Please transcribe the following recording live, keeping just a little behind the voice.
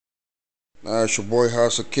It's your boy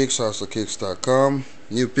House of Kicks, houseofkicks.com.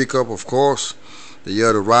 New pickup, of course. The Year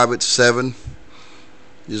of the Rabbit 7.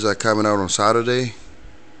 These are coming out on Saturday.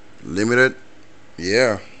 Limited.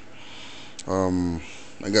 Yeah. Um,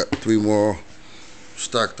 I got three more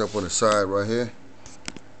stacked up on the side right here.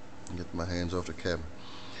 Get my hands off the camera.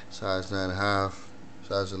 Size 9.5,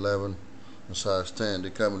 size 11, and size 10. They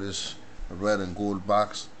come in this red and gold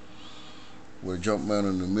box with a Jumpman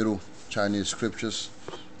in the middle, Chinese scriptures.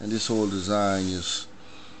 And this whole design is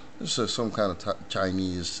some kind of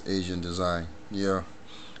Chinese Asian design. Yeah.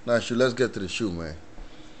 Now, let's get to the shoe, man.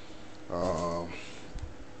 Uh,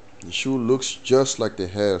 the shoe looks just like the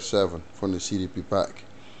Hair 7 from the CDP pack.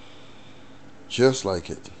 Just like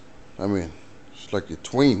it. I mean, it's like the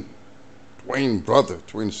twin brother,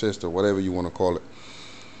 twin sister, whatever you want to call it.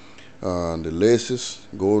 The laces,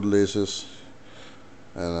 gold laces,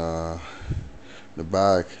 and the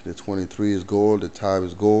back, the 23 is gold, the tie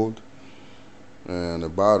is gold, and the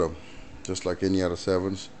bottom, just like any other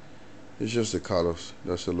 7s, it's just the colors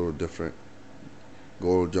that's a little different.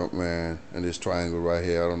 Gold Jumpman and this triangle right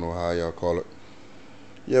here, I don't know how y'all call it.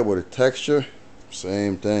 Yeah, but the texture,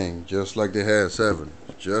 same thing, just like the Hair 7,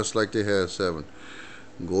 just like the Hair 7.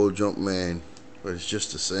 Gold Jumpman, but it's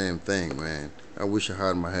just the same thing, man. I wish I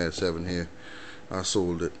had my Hair 7 here. I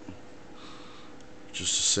sold it.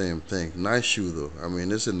 Just the same thing. Nice shoe though. I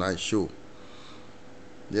mean, it's a nice shoe.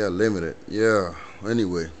 Yeah, limited. Yeah.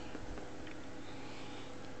 Anyway,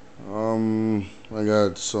 I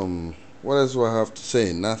got some. What else do I have to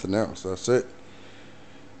say? Nothing else. That's it.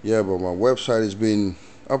 Yeah, but my website is being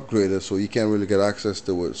upgraded, so you can't really get access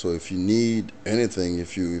to it. So if you need anything,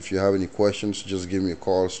 if you have any questions, just give me a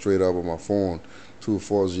call straight up on my phone,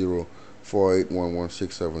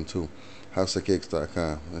 240-481-1672.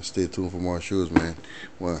 HouseOfKicks.com. And stay tuned for more shoes, man.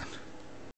 One.